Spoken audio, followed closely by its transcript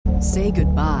Say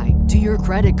goodbye to your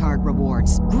credit card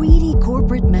rewards. Greedy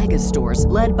corporate mega stores,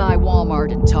 led by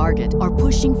Walmart and Target, are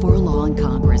pushing for a law in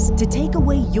Congress to take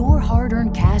away your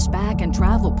hard-earned cash back and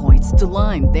travel points to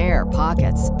line their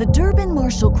pockets. The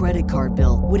Durbin-Marshall credit card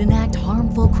bill would enact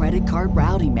harmful credit card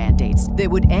routing mandates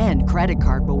that would end credit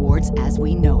card rewards as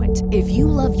we know it. If you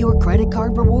love your credit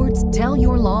card rewards, tell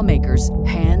your lawmakers,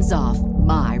 hands off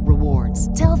my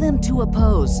rewards. Tell them to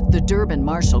oppose the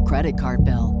Durbin-Marshall credit card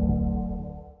bill.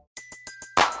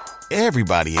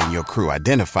 Everybody in your crew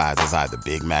identifies as either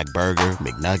Big Mac Burger,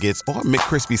 McNuggets, or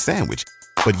McCrispy Sandwich.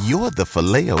 But you're the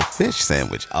Filet-O-Fish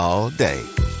Sandwich all day.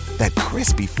 That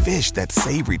crispy fish, that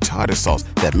savory tartar sauce,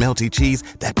 that melty cheese,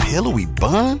 that pillowy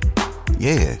bun.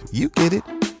 Yeah, you get it.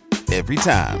 Every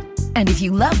time. And if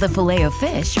you love the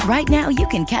Filet-O-Fish, right now you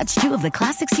can catch two of the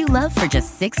classics you love for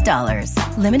just $6.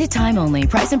 Limited time only.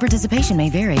 Price and participation may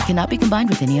vary. Cannot be combined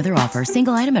with any other offer.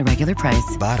 Single item at regular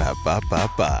price.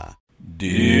 Ba-da-ba-ba-ba.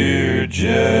 Dear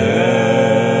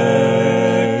Jack.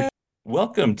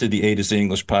 Welcome to the A to Z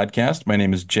English podcast. My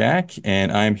name is Jack,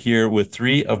 and I'm here with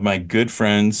three of my good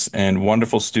friends and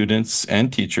wonderful students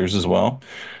and teachers as well,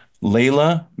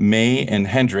 Layla, May, and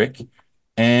Hendrik.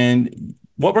 And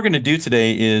what we're going to do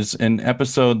today is an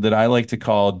episode that I like to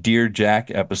call Dear Jack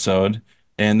episode,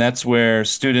 and that's where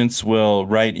students will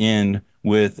write in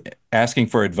with asking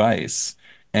for advice.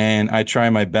 And I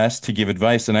try my best to give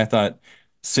advice, and I thought,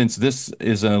 since this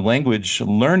is a language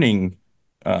learning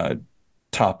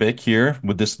topic here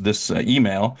with this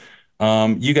email,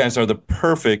 you guys are the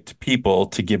perfect people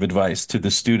to give advice to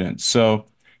the students. So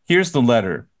here's the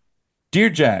letter. Dear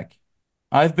Jack,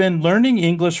 I've been learning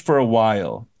English for a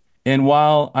while, and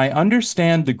while I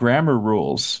understand the grammar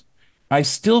rules, I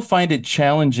still find it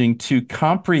challenging to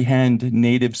comprehend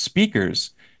native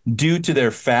speakers due to their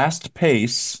fast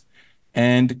pace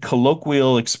and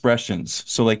colloquial expressions,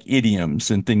 so like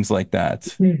idioms and things like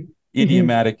that,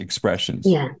 idiomatic expressions.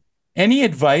 Yeah. Any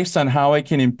advice on how I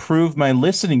can improve my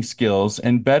listening skills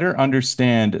and better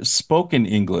understand spoken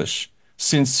English?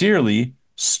 Sincerely,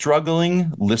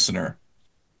 struggling listener.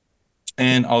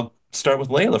 And I'll start with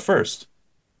Layla first.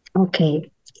 Okay.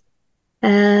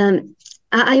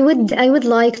 I would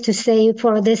like to say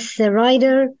for this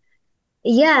writer,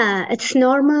 yeah, it's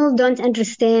normal. Don't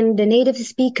understand the native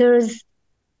speakers,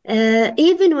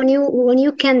 even when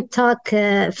you can talk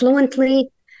fluently,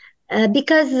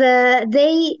 because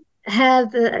they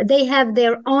have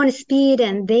their own speed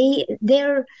and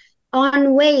their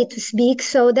own way to speak.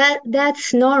 So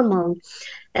that's normal.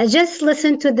 Just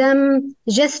listen to them.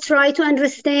 Just try to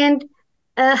understand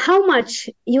how much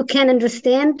you can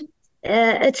understand.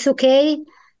 It's okay.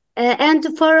 And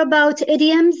for about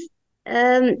idioms.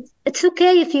 It's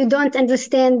okay if you don't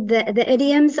understand the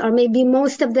idioms or maybe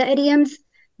most of the idioms,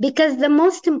 because the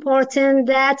most important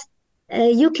that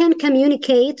you can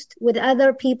communicate with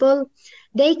other people.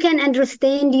 They can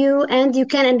understand you and you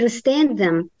can understand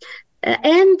them.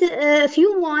 And if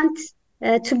you want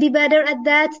to be better at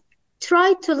that,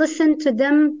 try to listen to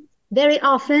them very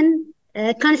often,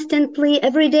 constantly,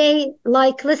 every day,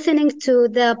 like listening to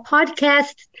the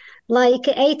podcast like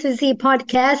A to Z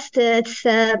podcast. It's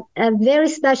a very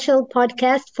special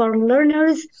podcast for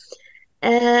learners.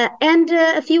 And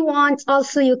if you want,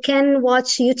 also you can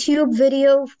watch YouTube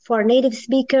video for native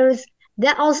speakers.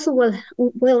 That also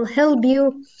will help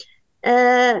you.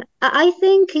 I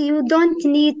think you don't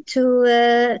need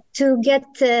to get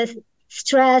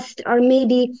stressed or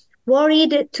maybe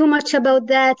worried too much about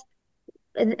that.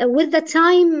 With the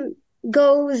time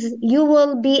goes, you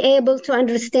will be able to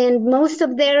understand most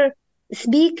of their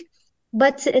speak,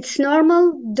 but it's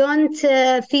normal. Don't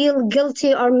feel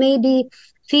guilty or maybe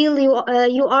feel you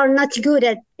are not good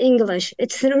at English.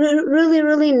 It's really,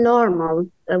 really normal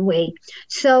way.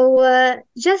 So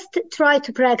just try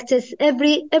to practice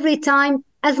every time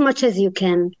as much as you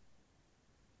can.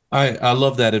 I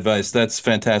love that advice. That's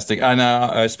fantastic. And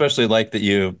I especially like that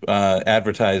you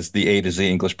advertised the A to Z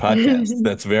English podcast.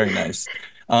 That's very nice.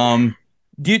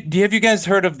 Have you guys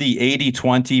heard of the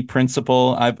 80-20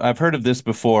 principle? I've heard of this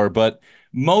before, but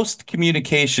most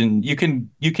communication you can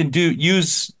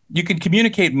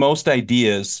communicate most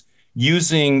ideas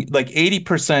using like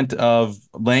 80% of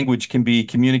language can be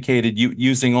communicated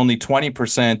using only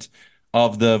 20%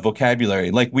 of the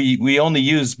vocabulary. Like we only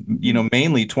use,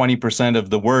 mainly 20% of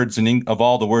the words of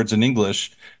all the words in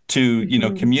English to,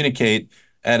 communicate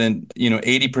at an,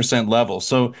 80% level.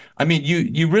 So, I mean,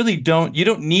 you really don't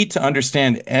need to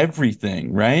understand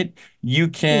everything, right? You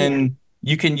can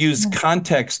use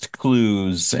context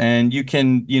clues and you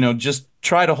can, just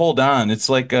try to hold on. It's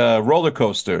like a roller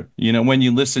coaster, when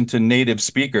you listen to native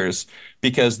speakers,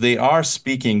 because they are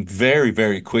speaking very,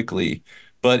 very quickly.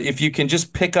 But if you can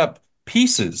just pick up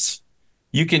pieces,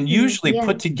 you can usually Yeah,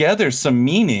 put together some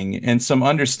meaning and some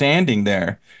understanding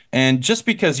there. And just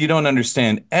because you don't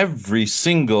understand every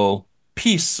single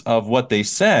piece of what they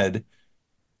said,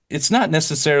 it's not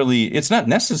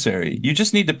necessary. You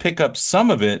just need to pick up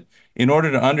some of it in order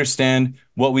to understand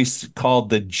what we call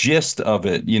the gist of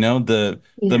it, the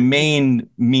yeah. main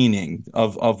meaning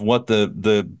of what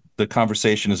the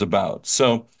conversation is about.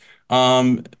 So,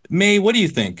 May, what do you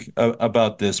think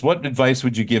about this? What advice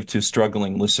would you give to a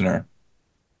struggling listener?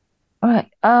 All right.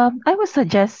 I would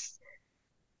suggest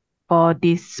for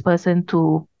this person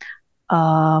to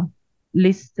uh,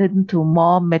 listen to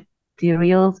more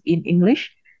materials in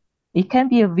English. It can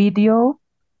be a video,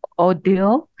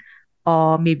 audio,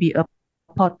 or maybe a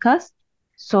podcast.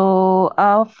 So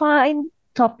find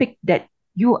topic that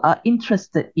you are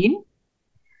interested in.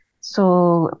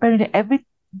 So apparently every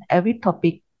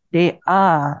topic they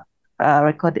are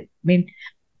recorded. I mean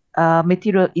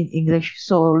material in English.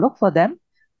 So look for them.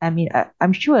 I mean,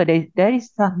 I'm sure there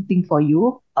is something for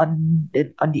you on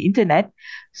the internet.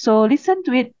 So listen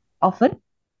to it often.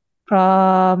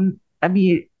 I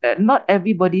mean, not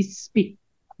everybody speak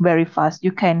very fast.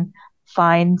 You can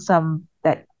find some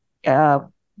that uh,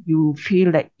 you feel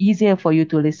like easier for you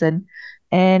to listen,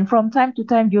 and from time to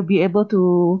time you'll be able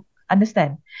to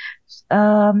understand.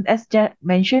 As Jack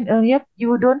mentioned earlier,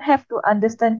 you don't have to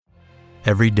understand.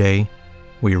 Every day,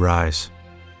 we rise,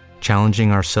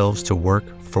 challenging ourselves to work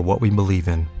for what we believe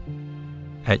in.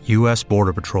 At U.S.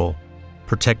 Border Patrol,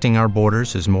 protecting our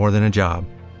borders is more than a job,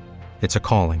 it's a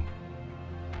calling.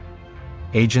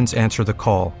 Agents answer the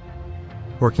call,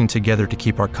 working together to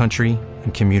keep our country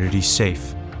and communities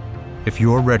safe. If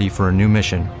you're ready for a new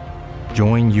mission,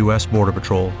 join U.S. Border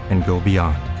Patrol and go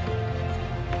beyond.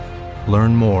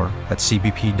 Learn more at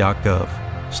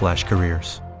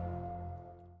cbp.gov/careers.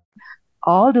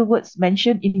 All the words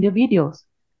mentioned in the videos.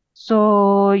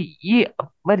 So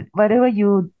whatever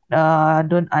you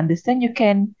don't understand, you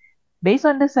can, based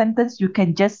on the sentence, you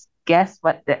can just guess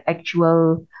what the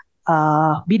actual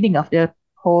meaning of the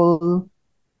whole,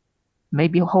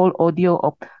 maybe whole audio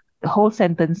or the whole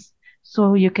sentence.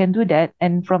 So you can do that,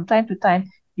 and from time to time,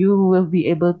 you will be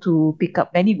able to pick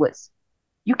up many words.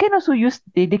 You can also use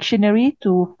the dictionary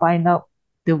to find out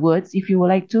the words if you would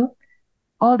like to.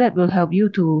 All that will help you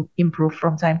to improve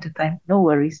from time to time. No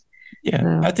worries.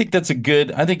 Yeah, Uh, I think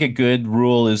a good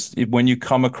rule is when you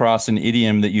come across an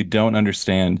idiom that you don't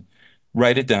understand,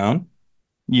 write it down.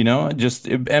 Just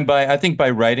and I think by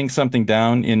writing something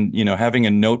down in, having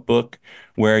a notebook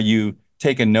where you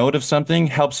take a note of something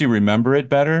helps you remember it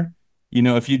better.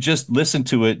 If you just listen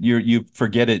to it, you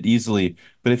forget it easily.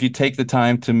 But if you take the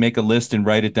time to make a list and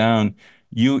write it down,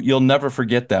 you'll never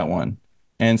forget that one.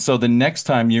 And so the next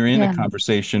time you're in a yeah,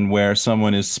 conversation where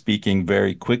someone is speaking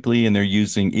very quickly and they're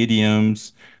using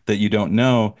idioms that you don't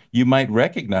know, you might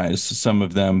recognize some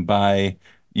of them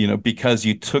because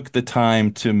you took the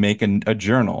time to make a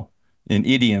journal, an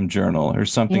idiom journal or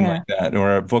something yeah. like that,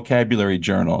 or a vocabulary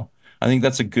journal. I think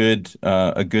that's a good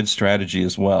strategy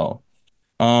as well.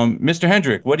 Mr.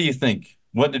 Hendrick, what do you think?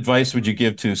 What advice would you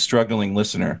give to a struggling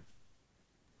listener?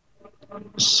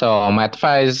 So my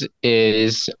advice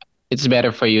is it's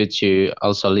better for you to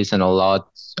also listen a lot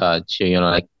to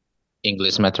like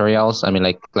English materials. I mean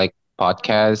like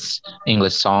podcasts,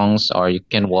 English songs, or you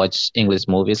can watch English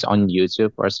movies on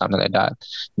YouTube or something like that.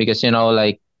 Because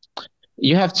like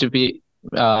you have to be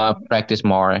practice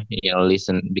more.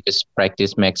 Listen because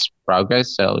practice makes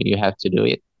progress. So you have to do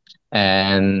it.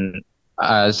 And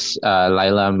as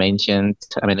Laila mentioned,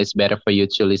 I mean, it's better for you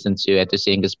to listen to A to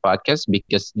Z English podcast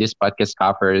because this podcast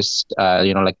covers,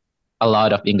 like a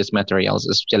lot of English materials,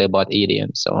 especially about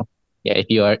idioms. So yeah, if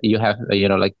you have,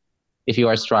 like if you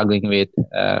are struggling with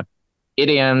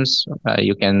idioms,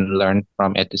 you can learn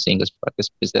from A to Z English podcast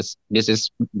because this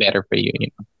is better for you.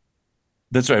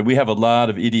 That's right. We have a lot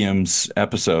of idioms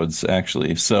episodes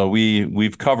actually. So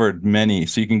we've covered many.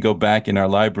 So you can go back in our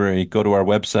library, go to our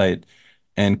website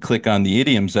and click on the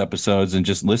idioms episodes and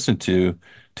just listen to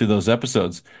those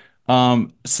episodes. So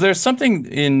there's something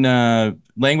in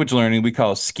language learning we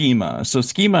call schema. So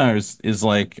schema is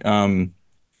like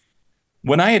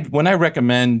when I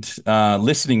recommend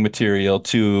listening material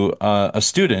to a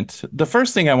student, the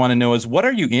first thing I want to know is what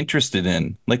are you interested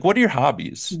in? Like, what are your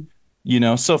hobbies?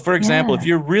 So for example, Yeah. if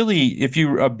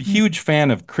you're a Mm. huge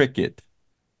fan of cricket,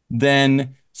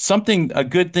 then a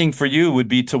good thing for you would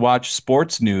be to watch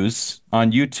sports news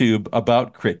on YouTube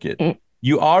about cricket. In,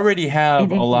 You already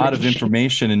have in a lot of English.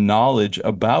 information and knowledge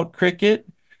about cricket.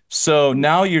 So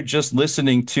now you're just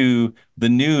listening to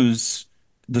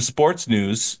the sports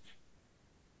news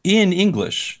in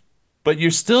English. but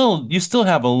you still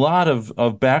have a lot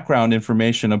of background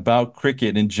information about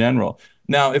cricket in general.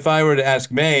 Now, if I were to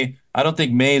ask May, I don't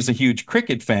think May is a huge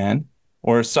cricket fan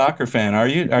or a soccer fan. Are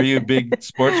you? Are you a big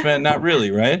sports fan? Not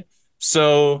really, right?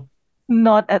 So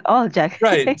Not at all, Jack.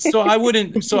 right. So I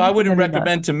wouldn't Really not.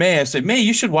 recommend to May. I say, May,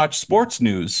 you should watch sports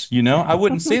news. You know, I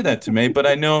wouldn't say that to May, but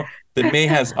I know that May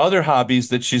has other hobbies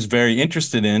that she's very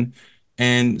interested in.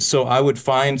 And so I would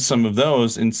find some of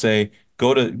those and say,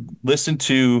 go to listen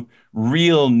to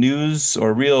real news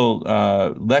or real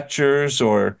lectures,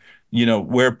 or, you know,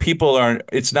 where people are,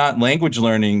 it's not language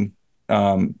learning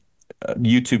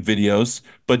YouTube videos,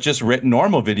 but just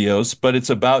normal videos, but it's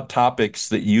about topics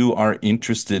that you are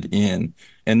interested in.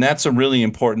 And that's a really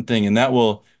important thing. And that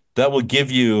will give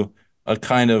you a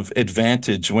kind of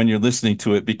advantage when you're listening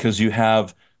to it, because you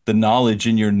have the knowledge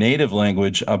in your native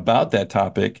language about that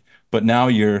topic, but now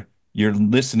you're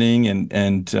listening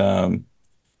and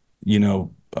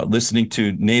listening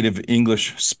to native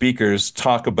English speakers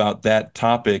talk about that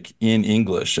topic in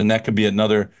English. And that could be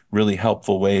another really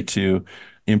helpful way to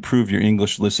improve your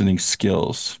English listening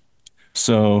skills.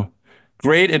 So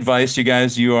great advice, you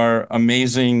guys. You are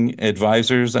amazing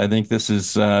advisors. I think this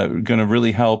is going to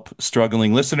really help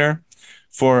struggling listener.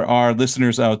 For our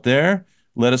listeners out there,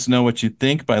 let us know what you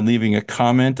think by leaving a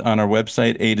comment on our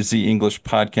website,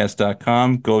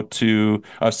 A2ZEnglishPodcast.com. Go to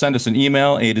send us an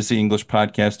email,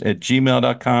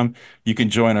 A2ZEnglishPodcast@gmail.com. You can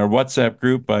join our WhatsApp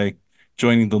group by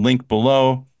joining the link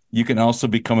below. You can also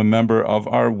become a member of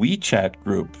our WeChat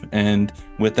group. And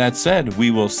with that said,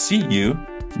 we will see you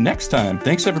next time.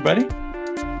 Thanks, everybody.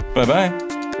 Bye-bye.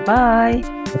 Bye.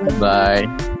 Bye.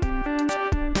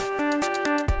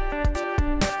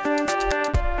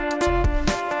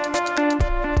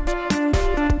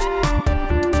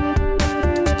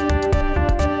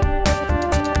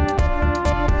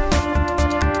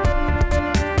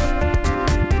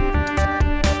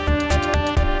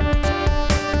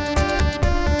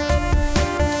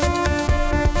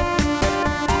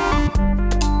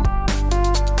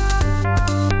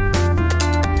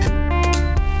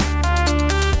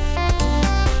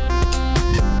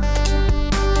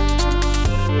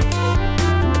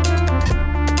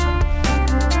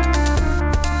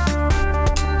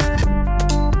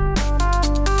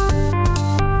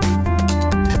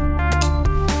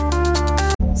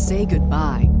 Say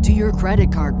goodbye to your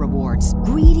credit card rewards.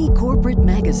 Greedy corporate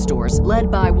mega stores, led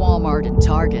by Walmart and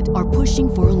Target, are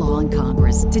pushing for a law in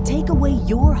Congress to take away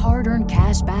your hard-earned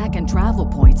cash back and travel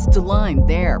points to line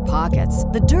their pockets.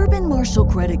 The Durbin-Marshall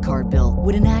credit card bill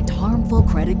would enact harmful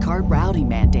credit card routing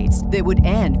mandates that would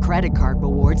end credit card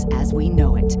rewards as we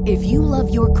know it. If you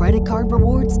love your credit card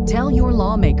rewards, tell your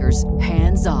lawmakers,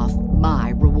 hands off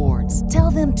my rewards.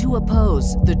 Tell them to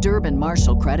oppose the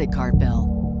Durbin-Marshall credit card bill.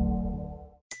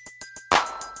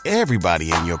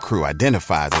 Everybody in your crew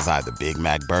identifies as either Big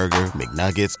Mac Burger,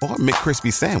 McNuggets, or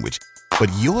McCrispy Sandwich.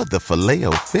 But you're the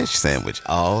Filet-O-Fish Sandwich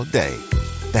all day.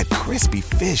 That crispy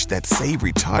fish, that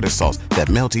savory tartar sauce, that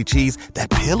melty cheese,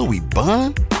 that pillowy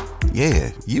bun.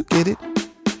 Yeah, you get it.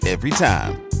 Every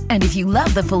time. And if you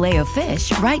love the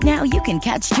Filet-O-Fish, right now you can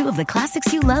catch two of the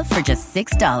classics you love for just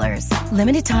 $6.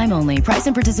 Limited time only. Price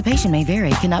and participation may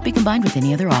vary. Cannot be combined with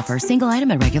any other offer. Single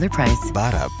item at regular price.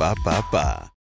 Ba-da-ba-ba-ba.